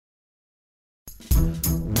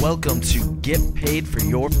Welcome to Get Paid for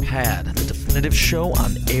Your Pad, the definitive show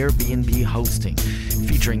on Airbnb hosting,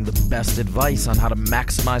 featuring the best advice on how to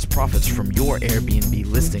maximize profits from your Airbnb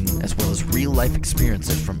listing, as well as real-life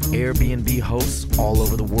experiences from Airbnb hosts all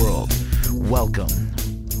over the world. Welcome.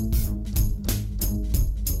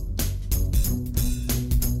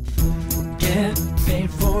 Get paid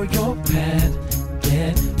for your pad.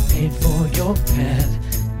 Get paid for your pad.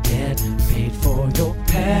 Get paid for your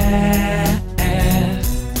pad.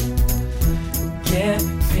 Get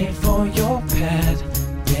paid for your pad.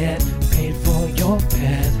 Get paid for your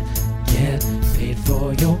pad. Get paid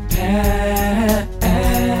for your pad.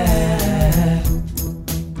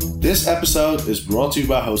 This episode is brought to you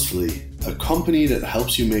by Hostfully, a company that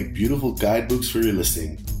helps you make beautiful guidebooks for your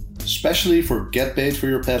listing. Especially for Get Paid for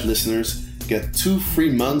Your Pad listeners, get 2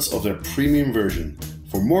 free months of their premium version.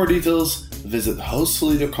 For more details, visit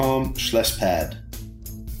hostfully.com/pad.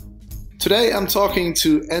 Today I'm talking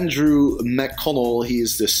to Andrew McConnell. He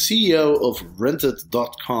is the CEO of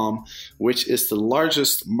Rented.com, which is the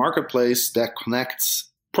largest marketplace that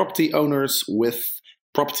connects property owners with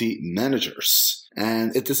property managers.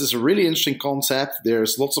 And this is a really interesting concept.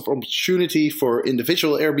 There's lots of opportunity for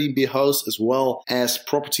individual Airbnb hosts as well as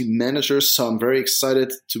property managers. So I'm very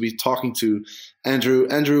excited to be talking to Andrew.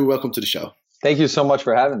 Andrew, welcome to the show. Thank you so much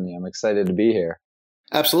for having me. I'm excited to be here.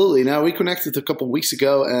 Absolutely. Now, we connected a couple of weeks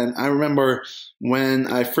ago, and I remember when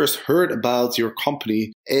I first heard about your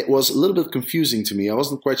company, it was a little bit confusing to me. I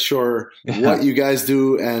wasn't quite sure what you guys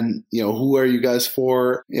do and, who are you guys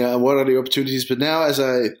for? What are the opportunities? But now as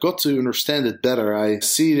I got to understand it better, I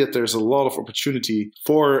see that there's a lot of opportunity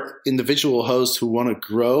for individual hosts who want to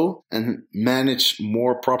grow and manage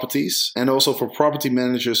more properties, and also for property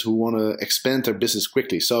managers who want to expand their business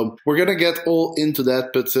quickly. So we're going to get all into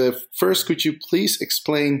that. But first, could you please explain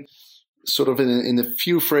sort of in a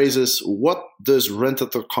few phrases, what does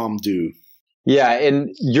Rented.com do? Yeah, and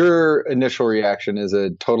your initial reaction is a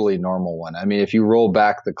totally normal one. I mean, if you roll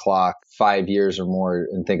back the clock 5 years or more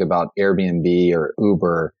and think about Airbnb or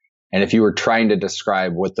Uber, and if you were trying to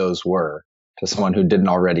describe what those were to someone who didn't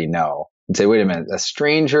already know, and say, wait a minute, a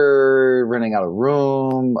stranger renting out a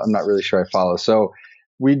room? I'm not really sure I follow. So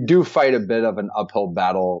we do fight a bit of an uphill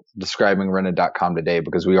battle describing Rented.com today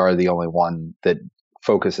because we are the only one that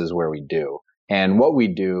focuses where we do. And what we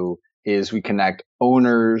do is we connect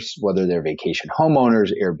owners, whether they're vacation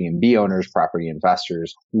homeowners, Airbnb owners, property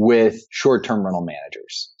investors, with short-term rental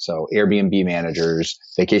managers. So Airbnb managers,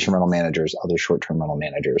 vacation rental managers, other short-term rental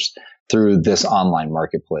managers through this online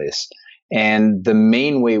marketplace. And the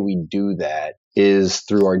main way we do that is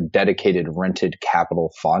through our dedicated Rented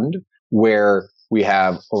Capital Fund, where we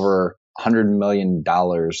have over $100 million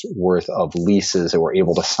worth of leases that we're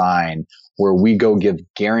able to sign, where we go give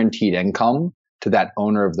guaranteed income to that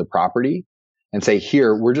owner of the property and say,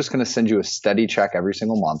 here, we're just going to send you a steady check every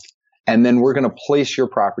single month. And then we're going to place your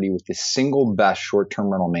property with the single best short-term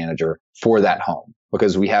rental manager for that home,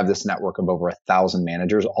 because we have this network of over 1,000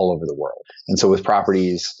 managers all over the world. And so with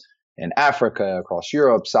properties in Africa, across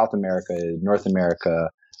Europe, South America, North America,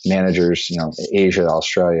 managers, Asia,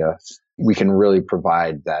 Australia, we can really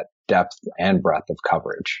provide that depth and breadth of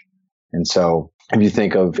coverage. And so if you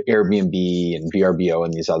think of Airbnb and VRBO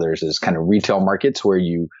and these others as kind of retail markets where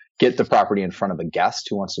you get the property in front of a guest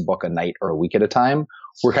who wants to book a night or a week at a time,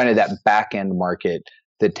 we're kind of that back end market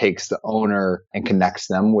that takes the owner and connects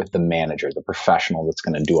them with the manager, the professional that's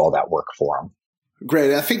going to do all that work for them.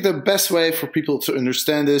 Great. I think the best way for people to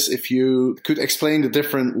understand this, if you could explain the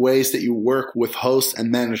different ways that you work with hosts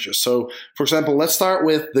and managers. So, for example, let's start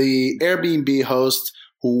with the Airbnb host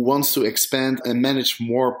who wants to expand and manage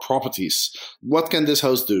more properties. What can this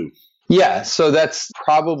host do? Yeah, so that's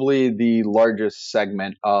probably the largest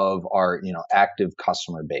segment of our, active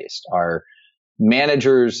customer base. Our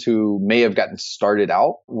managers who may have gotten started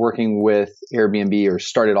out working with Airbnb or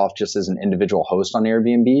started off just as an individual host on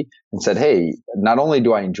Airbnb and said, hey, not only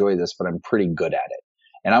do I enjoy this, but I'm pretty good at it.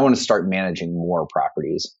 And I want to start managing more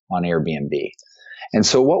properties on Airbnb. And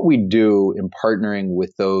so what we do in partnering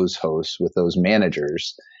with those hosts, with those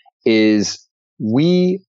managers, is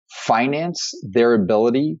we finance their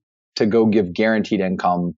ability to go give guaranteed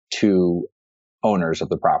income to owners of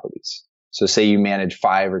the properties. So say you manage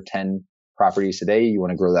 5 or 10 properties today, you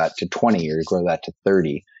want to grow that to 20 or you grow that to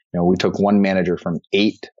 30. We took one manager from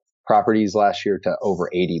 8 properties last year to over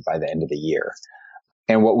 80 by the end of the year.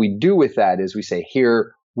 And what we do with that is we say,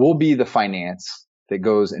 here, we'll be the finance that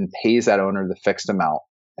goes and pays that owner the fixed amount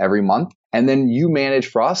every month. And then you manage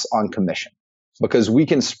for us on commission, because we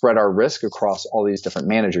can spread our risk across all these different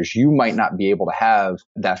managers. You might not be able to have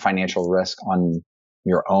that financial risk on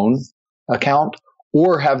your own account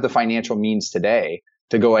or have the financial means today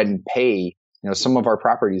to go ahead and pay, some of our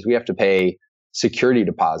properties, we have to pay security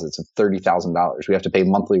deposits of $30,000. We have to pay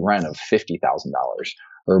monthly rent of $50,000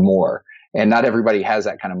 or more. And not everybody has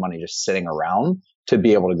that kind of money just sitting around to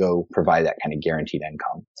be able to go provide that kind of guaranteed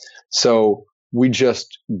income. So we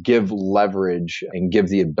just give leverage and give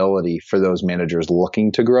the ability for those managers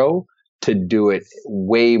looking to grow to do it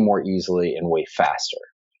way more easily and way faster.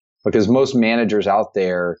 Because most managers out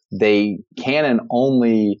there, they can and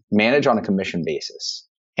only manage on a commission basis.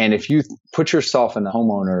 And if you put yourself in the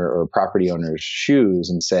homeowner or property owner's shoes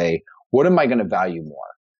and say, what am I going to value more?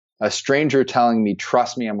 A stranger telling me,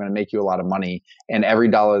 trust me, I'm going to make you a lot of money, and every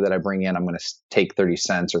dollar that I bring in, I'm going to take 30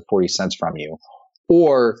 cents or 40 cents from you.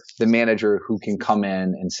 Or the manager who can come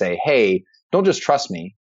in and say, hey, don't just trust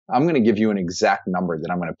me. I'm going to give you an exact number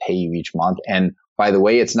that I'm going to pay you each month. And by the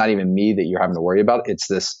way, it's not even me that you're having to worry about. It's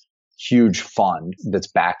this huge fund that's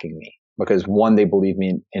backing me. Because one, they believe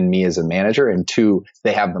in me as a manager, and two,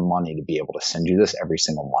 they have the money to be able to send you this every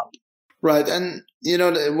single month. Right. And,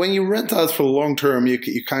 when you rent out for long term, you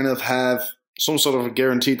kind of have some sort of a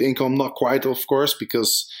guaranteed income. Not quite, of course,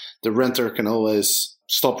 because the renter can always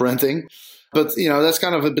stop renting. But, that's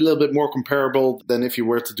kind of a little bit more comparable than if you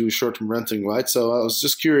were to do short-term renting, right? So I was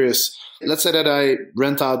just curious. Let's say that I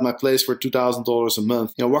rent out my place for $2,000 a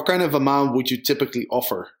month. What kind of amount would you typically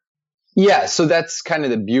offer? Yeah, so that's kind of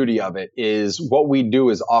the beauty of it is what we do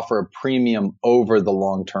is offer a premium over the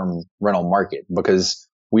long-term rental market because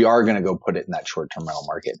we are going to go put it in that short-term rental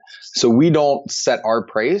market. So we don't set our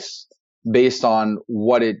price based on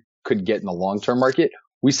what it could get in the long-term market.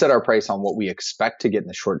 We set our price on what we expect to get in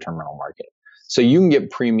the short-term rental market. So you can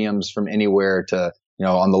get premiums from anywhere to,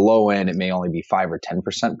 on the low end, it may only be 5 or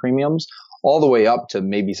 10% premiums, all the way up to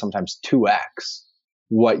maybe sometimes 2x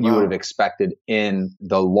what you would have expected in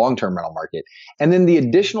the long-term rental market. And then the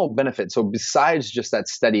additional benefit. So besides just that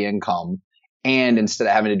steady income, and instead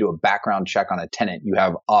of having to do a background check on a tenant, you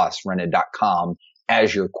have us, rented.com,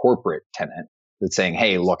 as your corporate tenant that's saying,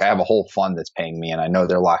 hey, look, I have a whole fund that's paying me and I know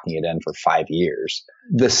they're locking it in for 5 years.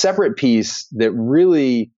 The separate piece that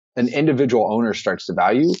really an individual owner starts to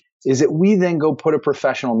value is that we then go put a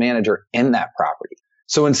professional manager in that property.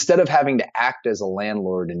 So instead of having to act as a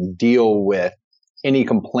landlord and deal with any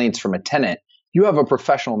complaints from a tenant, you have a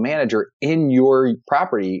professional manager in your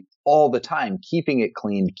property all the time, keeping it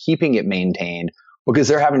clean, keeping it maintained, because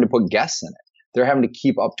they're having to put guests in it. They're having to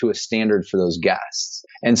keep up to a standard for those guests.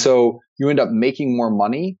 And so you end up making more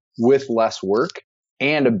money with less work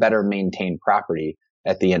and a better maintained property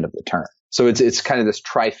at the end of the term. So it's kind of this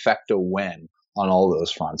trifecta win on all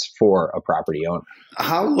those fronts for a property owner.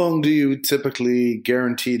 How long do you typically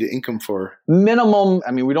guarantee the income for? Minimum,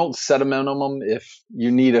 we don't set a minimum if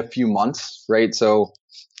you need a few months, right? So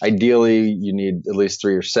ideally you need at least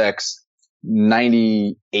 3 or 6,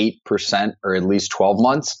 98% or at least 12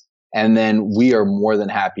 months. And then we are more than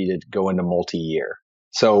happy to go into multi-year.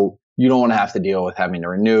 So you don't want to have to deal with having to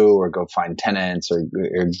renew or go find tenants or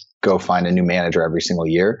go find a new manager every single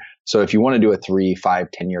year. So if you want to do a 3, 5,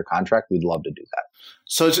 10-year contract, we'd love to do that.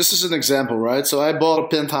 So just as an example, right? So I bought a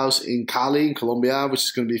penthouse in Cali, in Colombia, which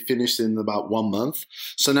is going to be finished in about 1 month.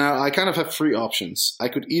 So now I kind of have 3 options. I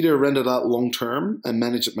could either rent it out long term and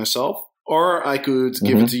manage it myself, or I could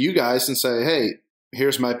give it to you guys and say, hey,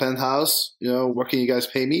 here's my penthouse. What can you guys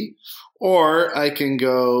pay me? Or I can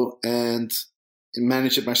go and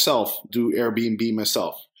manage it myself, do Airbnb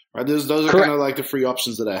myself. Right? Those are Correct. kind of like the 3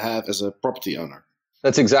 options that I have as a property owner.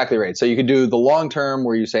 That's exactly right. So you could do the long term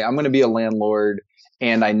where you say, I'm going to be a landlord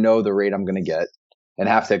and I know the rate I'm going to get and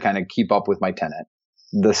have to kind of keep up with my tenant.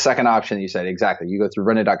 The second option you said, exactly. You go through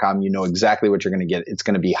rented.com, you know exactly what you're going to get. It's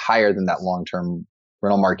going to be higher than that long-term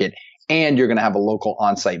rental market. And you're going to have a local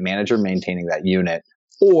on-site manager maintaining that unit.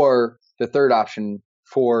 Or the third option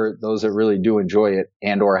for those that really do enjoy it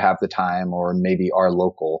and or have the time or maybe are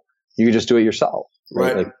local, you can just do it yourself.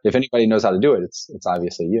 Right. Like if anybody knows how to do it, it's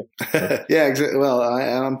obviously you. Yeah, exactly. Well,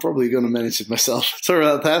 I'm probably going to manage it myself. Sorry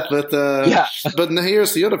about that, but yeah. But now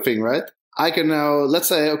here's the other thing, right? I can now, let's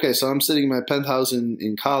say, okay, so I'm sitting in my penthouse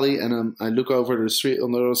in Cali, and I look over the street.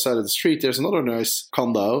 On the other side of the street, there's another nice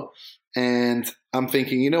condo, and I'm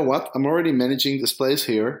thinking, you know what? I'm already managing this place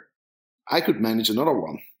here. I could manage another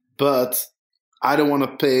one, but I don't want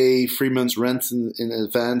to pay 3 months rent in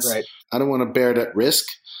advance. Right. I don't want to bear that risk.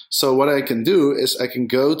 So what I can do is I can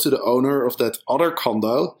go to the owner of that other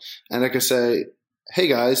condo and I can say, hey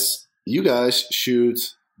guys, you guys should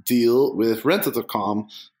deal with rented.com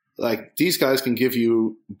Like these guys can give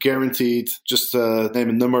you guaranteed, just name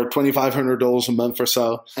a number, $2,500 a month or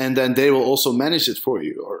so. And then they will also manage it for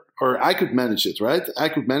you. Or I could manage it, right? I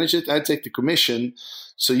could manage it. I take the commission.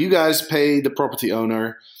 So you guys pay the property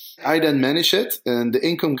owner. I then manage it and the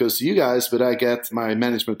income goes to you guys, but I get my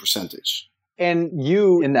management percentage. And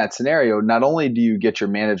you, in that scenario, not only do you get your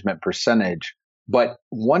management percentage, but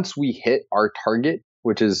once we hit our target,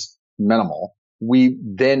 which is minimal, we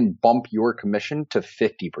then bump your commission to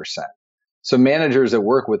 50%. So managers that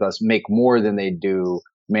work with us make more than they do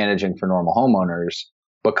managing for normal homeowners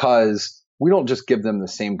because we don't just give them the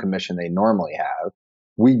same commission they normally have.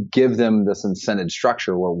 We give them this incentive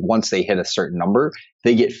structure where once they hit a certain number,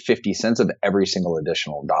 they get 50 cents of every single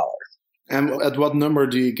additional dollar. And at what number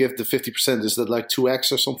do you give the 50%? Is that like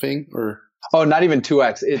 2x or something? Or Oh, not even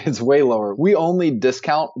 2x. It's way lower. We only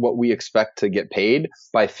discount what we expect to get paid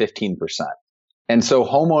by 15%. And so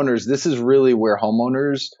homeowners, this is really where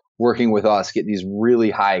homeowners working with us get these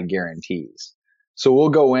really high guarantees. So we'll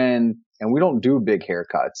go in and we don't do big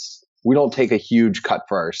haircuts. We don't take a huge cut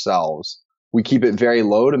for ourselves. We keep it very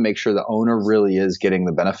low to make sure the owner really is getting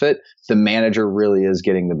the benefit. The manager really is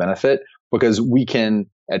getting the benefit because we can,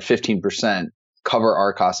 at 15%, cover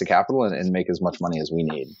our cost of capital and make as much money as we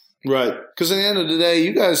need. Right. Because at the end of the day,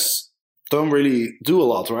 you guys don't really do a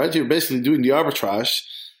lot, right? You're basically doing the arbitrage.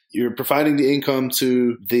 You're providing the income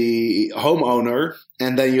to the homeowner,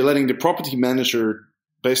 and then you're letting the property manager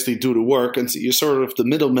basically do the work. And you're sort of the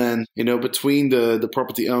middleman, between the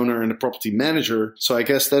property owner and the property manager. So I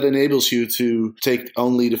guess that enables you to take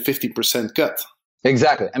only the 50% cut.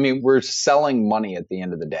 Exactly. I mean, we're selling money at the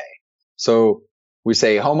end of the day. So we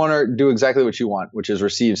say, homeowner, do exactly what you want, which is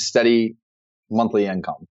receive steady monthly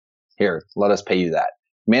income. Here, let us pay you that.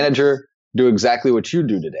 Manager, do exactly what you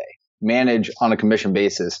do today. Manage on a commission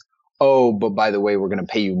basis. Oh, but by the way, we're going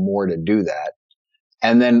to pay you more to do that.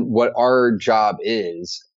 And then what our job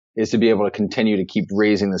is to be able to continue to keep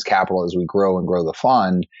raising this capital as we grow and grow the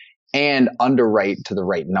fund and underwrite to the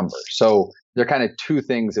right number. So there are kind of two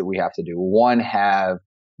things that we have to do. One, have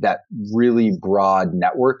that really broad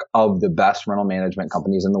network of the best rental management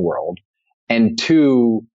companies in the world. And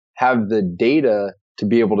two, have the data to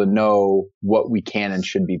be able to know what we can and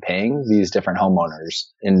should be paying these different homeowners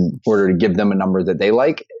in order to give them a number that they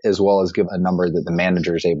like, as well as give a number that the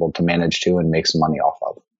manager is able to manage to and make some money off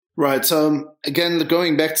of. Right. So again,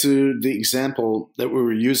 going back to the example that we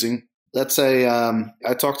were using, let's say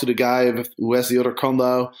I talked to the guy who has the other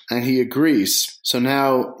condo and he agrees. So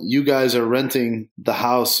now you guys are renting the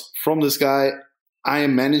house from this guy. I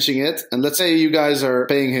am managing it. And let's say you guys are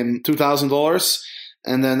paying him $2,000.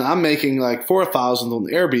 And then I'm making like $4,000 on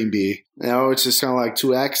Airbnb, which is kind of like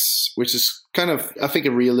 2x, which is kind of, I think,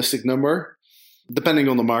 a realistic number, depending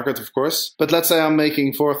on the market, of course. But let's say I'm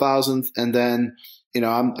making 4,000 and then,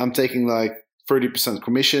 I'm taking like 30%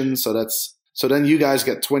 commission. So then you guys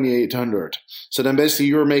get 2,800. So then basically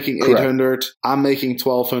you're making 800. I'm making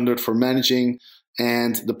 1,200 for managing.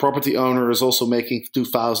 And the property owner is also making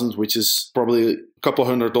 2,000, which is probably a couple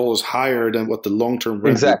 $100 higher than what the long-term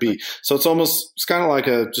rent would be. So it's kind of like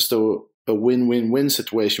just a win-win-win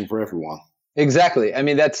situation for everyone. Exactly. I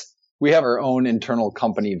mean, we have our own internal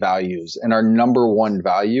company values, and our number one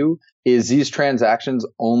value is these transactions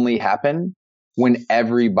only happen when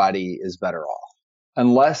everybody is better off.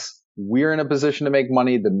 Unless we're in a position to make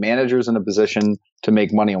money, the manager's in a position to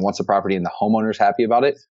make money and wants a property and the homeowner's happy about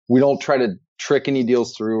it, we don't try to trick any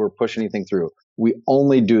deals through or push anything through. We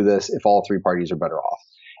only do this if all three parties are better off.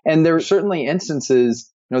 And there are certainly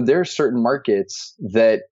instances, there are certain markets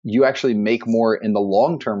that you actually make more in the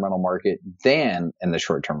long-term rental market than in the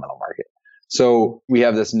short-term rental market. So we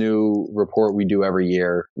have this new report we do every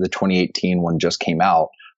year. The 2018 one just came out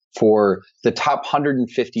for the top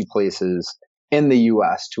 150 places in the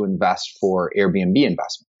US to invest for Airbnb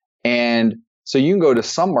investment. And so you can go to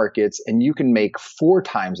some markets and you can make 4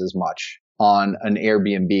 times as much on an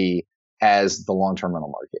Airbnb as the long-term rental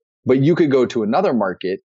market. But you could go to another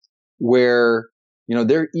market where,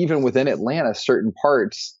 there even within Atlanta, certain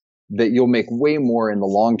parts that you'll make way more in the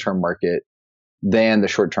long-term market than the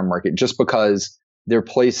short-term market, just because they're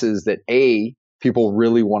places that A, people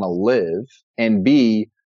really want to live, and B,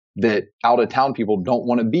 that out-of-town people don't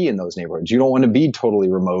want to be in those neighborhoods. You don't want to be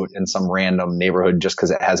totally remote in some random neighborhood just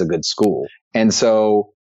because it has a good school. And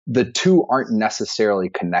so the two aren't necessarily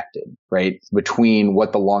connected, right? Between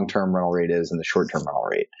what the long-term rental rate is and the short-term rental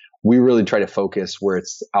rate. We really try to focus where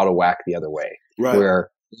it's out of whack the other way, right? Where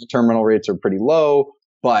long-term rental rates are pretty low,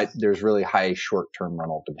 but there's really high short-term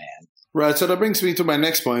rental demand. Right. So that brings me to my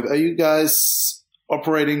next point. Are you guys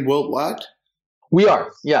operating worldwide? We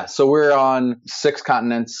are. Yeah. So we're on 6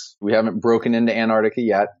 continents. We haven't broken into Antarctica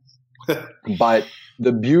yet. But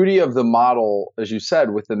the beauty of the model, as you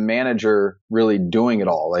said, with the manager really doing it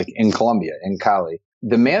all, like in Colombia, in Cali,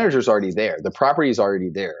 the manager's already there. The property's already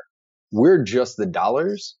there. We're just the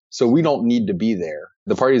dollars. So we don't need to be there.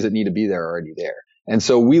 The parties that need to be there are already there. And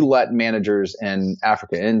so we let managers in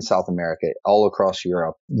Africa, in South America, all across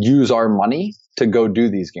Europe use our money to go do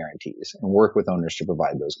these guarantees and work with owners to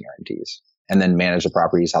provide those guarantees and then manage the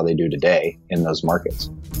properties how they do today in those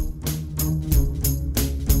markets.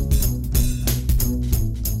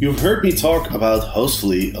 You've heard me talk about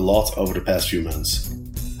Hostfully a lot over the past few months.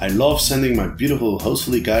 I love sending my beautiful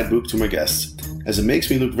Hostfully guidebook to my guests, as it makes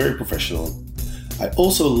me look very professional. I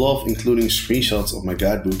also love including screenshots of my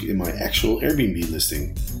guidebook in my actual Airbnb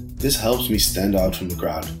listing. This helps me stand out from the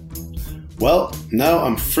crowd. Well, now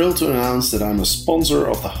I'm thrilled to announce that I'm a sponsor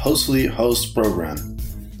of the Hostfully Host program.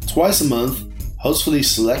 Twice a month, Hostfully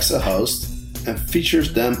selects a host and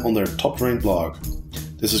features them on their top-ranked blog.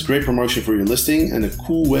 This is great promotion for your listing and a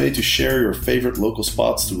cool way to share your favorite local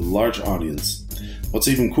spots to a large audience. What's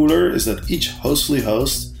even cooler is that each Hostfully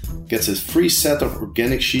host gets a free set of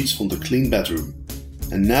organic sheets from the Clean Bedroom.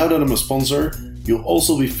 And now that I'm a sponsor, you'll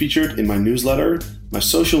also be featured in my newsletter, my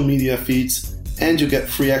social media feeds, and you get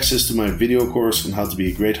free access to my video course on how to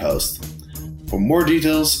be a great host. For more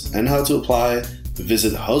details and how to apply,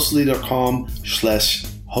 visit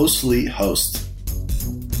hostfully.com/hostfullyhost.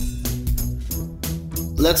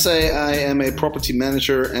 Let's say I am a property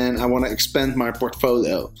manager and I want to expand my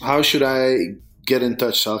portfolio. How should I get in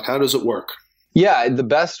touch, Salk? How does it work? Yeah, the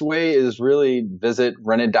best way is really visit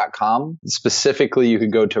rented.com. Specifically, you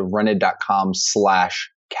could go to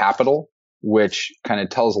rented.com/capital, which kind of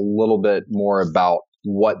tells a little bit more about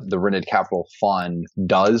what the Rented Capital Fund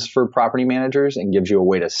does for property managers and gives you a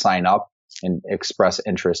way to sign up and express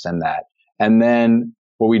interest in that. And then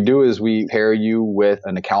what we do is we pair you with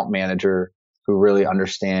an account manager who really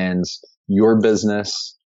understands your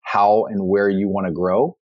business, how and where you want to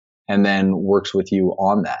grow, and then works with you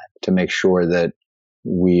on that to make sure that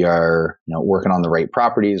we are, working on the right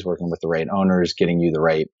properties, working with the right owners, getting you the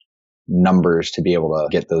right numbers to be able to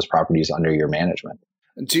get those properties under your management.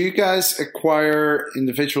 Do you guys acquire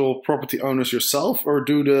individual property owners yourself, or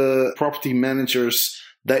do the property managers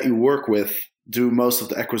that you work with do most of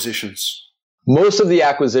the acquisitions? Most of the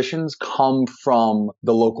acquisitions come from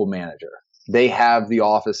the local manager. They have the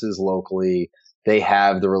offices locally. They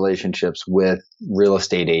have the relationships with real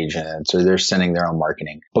estate agents, or they're sending their own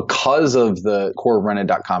marketing. Because of the core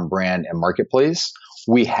rented.com brand and marketplace,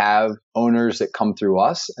 we have owners that come through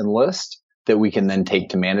us and list that we can then take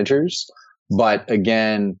to managers. But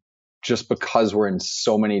again, just because we're in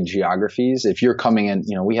so many geographies, if you're coming in,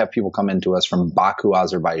 we have people come into us from Baku,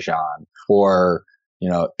 Azerbaijan, or,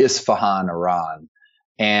 Isfahan, Iran,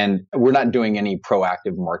 and we're not doing any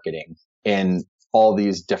proactive marketing in all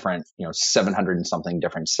these different, 700 and something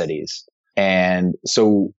different cities. And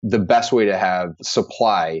so the best way to have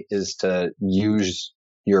supply is to use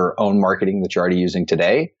your own marketing that you're already using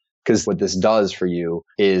today. Because what this does for you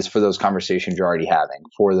is, for those conversations you're already having,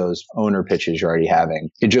 for those owner pitches you're already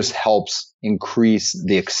having, it just helps increase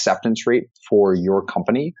the acceptance rate for your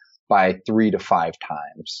company by 3 to 5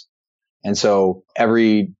 times. And so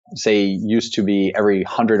used to be every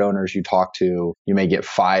 100 owners you talk to, you may get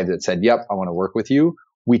 5 that said, yep, I want to work with you.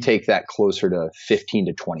 We take that closer to 15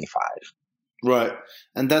 to 25. Right.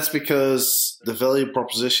 And that's because the value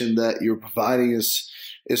proposition that you're providing is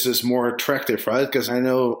just more attractive, right? Because I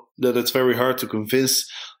know that it's very hard to convince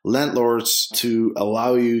landlords to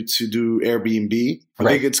allow you to do Airbnb. I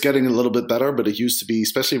think it's getting a little bit better, but it used to be,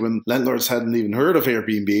 especially when landlords hadn't even heard of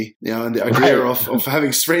Airbnb, and the idea of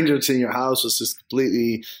having strangers in your house was just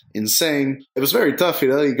completely insane. It was very tough,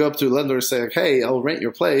 you go up to a landlord and say, like, hey, I'll rent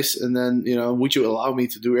your place, and then, would you allow me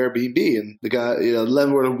to do Airbnb? And the guy, the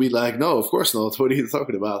landlord would be like, no, of course not. What are you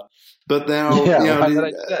talking about? But now,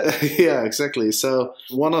 yeah, exactly. So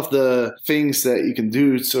one of the things that you can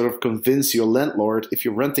do to sort of convince your landlord, if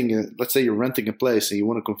you're let's say you're renting a place and you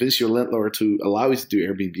want to convince your landlord to allow you to do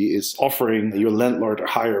Airbnb, is offering your landlord a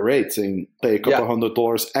higher rate and pay a couple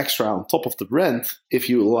 $100 extra on top of the rent if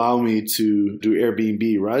you allow me to do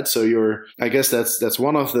Airbnb, right? So I guess that's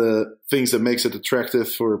one of the things that makes it attractive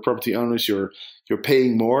for property owners. You're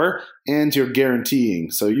paying more and you're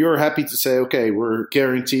guaranteeing. So you're happy to say, okay, we're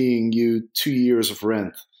guaranteeing you 2 years of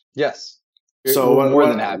rent. Yes. So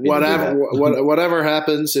whatever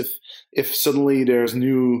happens, if suddenly there's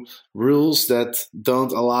new rules that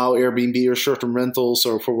don't allow Airbnb or short-term rentals,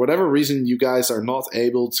 or for whatever reason you guys are not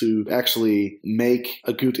able to actually make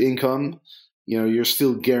a good income, you're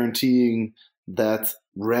still guaranteeing that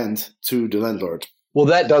rent to the landlord. Well,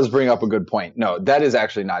 that does bring up a good point. No, that is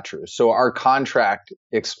actually not true. So our contract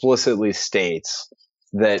explicitly states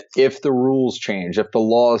that if the rules change, if the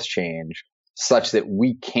laws change such that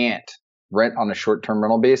we can't rent on a short-term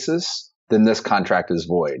rental basis, then this contract is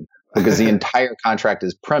void because the entire contract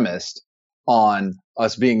is premised on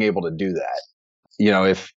us being able to do that. You know,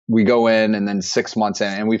 if we go in and then 6 months in,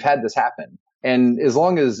 and we've had this happen, and as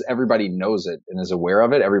long as everybody knows it and is aware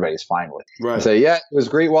of it, everybody's fine with it. Right. So yeah, it was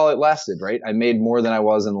great while it lasted, right? I made more than I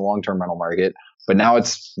was in the long-term rental market, but now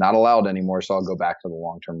it's not allowed anymore. So I'll go back to the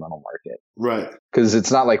long-term rental market. Right. Because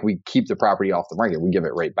it's not like we keep the property off the market. We give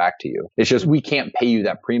it right back to you. It's just we can't pay you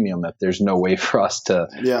that premium if there's no way for us to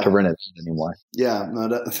rent it anymore. Yeah, no,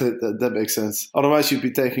 that makes sense. Otherwise, you'd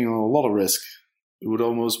be taking on a lot of risk. It would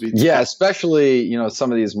almost be. Yeah, especially, you know,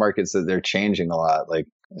 some of these markets that they're changing a lot. Like,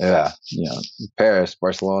 yeah, you know, Paris,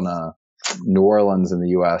 Barcelona, New Orleans in the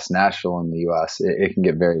U.S., Nashville in the U.S., it can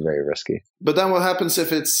get very, very risky. But then what happens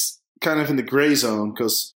if it's kind of in the gray zone?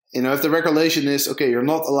 Because, you know, if the regulation is, okay, you're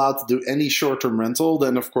not allowed to do any short-term rental,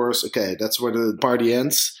 then of course, okay, that's where the party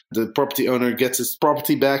ends. The property owner gets his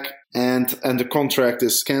property back and the contract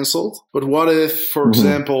is canceled. But what if, for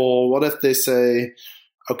example, what if they say,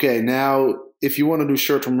 okay, now if you want to do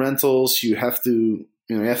short-term rentals, you have to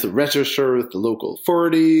register with the local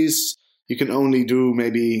authorities. You can only do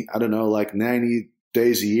maybe, I don't know, like 90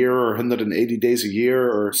 days a year or 180 days a year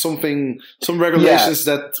or something, some regulations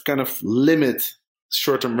that kind of limit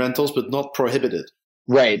short-term rentals, but not prohibit it.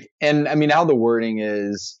 Right. And I mean, how the wording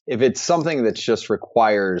is, if it's something that just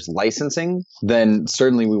requires licensing, then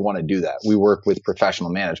certainly we want to do that. We work with professional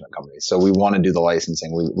management companies, so we want to do the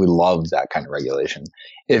licensing. We love that kind of regulation.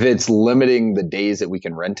 If it's limiting the days that we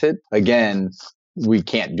can rent it, again, we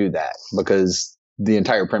can't do that because the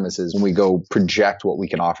entire premise is when we go project what we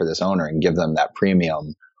can offer this owner and give them that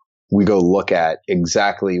premium, we go look at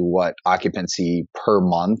exactly what occupancy per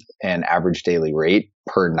month and average daily rate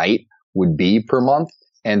per night would be per month.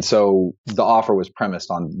 And so the offer was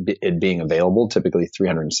premised on it being available typically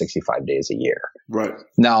 365 days a year. Right.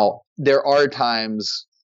 Now, there are times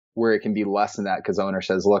where it can be less than that because the owner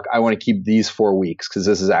says, look, I want to keep these 4 weeks because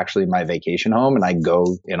this is actually my vacation home and I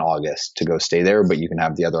go in August to go stay there, but you can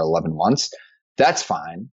have the other 11 months. That's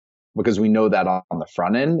fine because we know that on the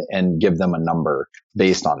front end and give them a number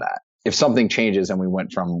based on that. If something changes and we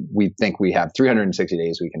went from, we think we have 360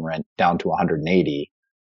 days we can rent down to 180,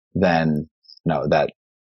 then no, that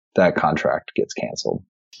contract gets canceled.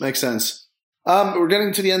 Makes sense. We're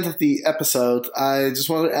getting to the end of the episode. I just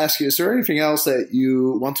wanted to ask you, is there anything else that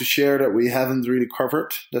you want to share that we haven't really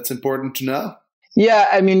covered that's important to know? Yeah,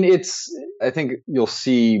 I mean, I think you'll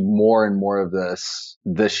see more and more of this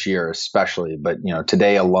year, especially. But, you know,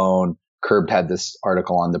 today alone, Curbed had this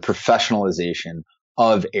article on the professionalization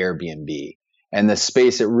of Airbnb. And the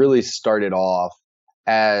space, it really started off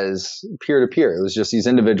as peer-to-peer. It was just these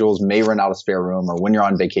individuals may rent out a spare room or when you're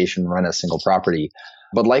on vacation, rent a single property.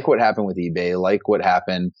 But like what happened with eBay, like what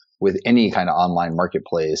happened with any kind of online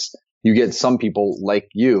marketplace, you get some people like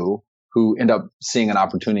you who end up seeing an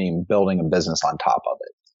opportunity and building a business on top of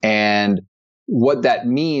it. And what that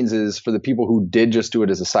means is for the people who did just do it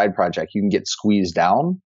as a side project, you can get squeezed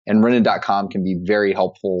down, and rented.com can be very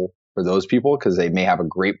helpful for those people because they may have a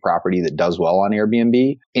great property that does well on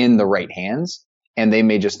Airbnb in the right hands, and they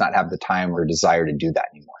may just not have the time or desire to do that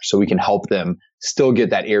anymore. So we can help them still get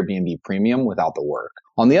that Airbnb premium without the work.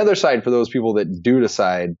 On the other side, for those people that do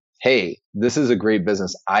decide, hey, this is a great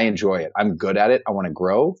business. I enjoy it. I'm good at it. I want to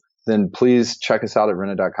grow. Then please check us out at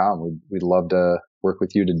rented.com. We'd love to work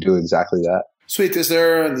with you to do exactly that. Sweet. Is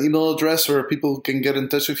there an email address where people can get in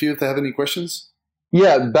touch with you if they have any questions?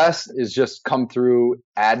 Yeah, best is just come through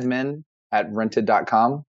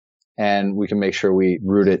admin@rented.com and we can make sure we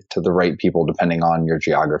route it to the right people depending on your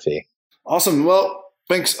geography. Awesome. Well,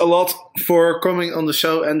 thanks a lot for coming on the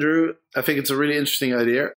show, Andrew. I think it's a really interesting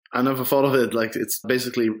idea. I never thought of it. Like, it's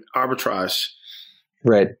basically arbitrage.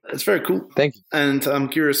 Right. It's very cool. Thank you. And I'm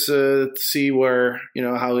curious to see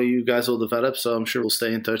how you guys will develop. So I'm sure we'll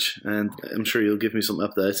stay in touch and I'm sure you'll give me some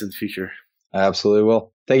updates in the future. I absolutely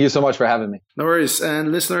will. Thank you so much for having me. No worries.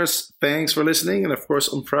 And listeners, thanks for listening. And of course,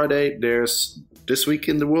 on Friday, there's This Week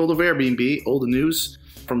in the World of Airbnb, all the news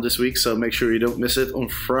from this week. So make sure you don't miss it on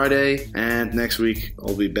Friday. And next week,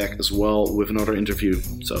 I'll be back as well with another interview.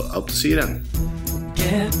 So I hope to see you then.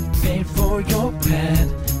 Get paid for your pet.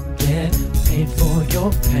 Get paid for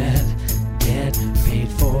your pet. Get paid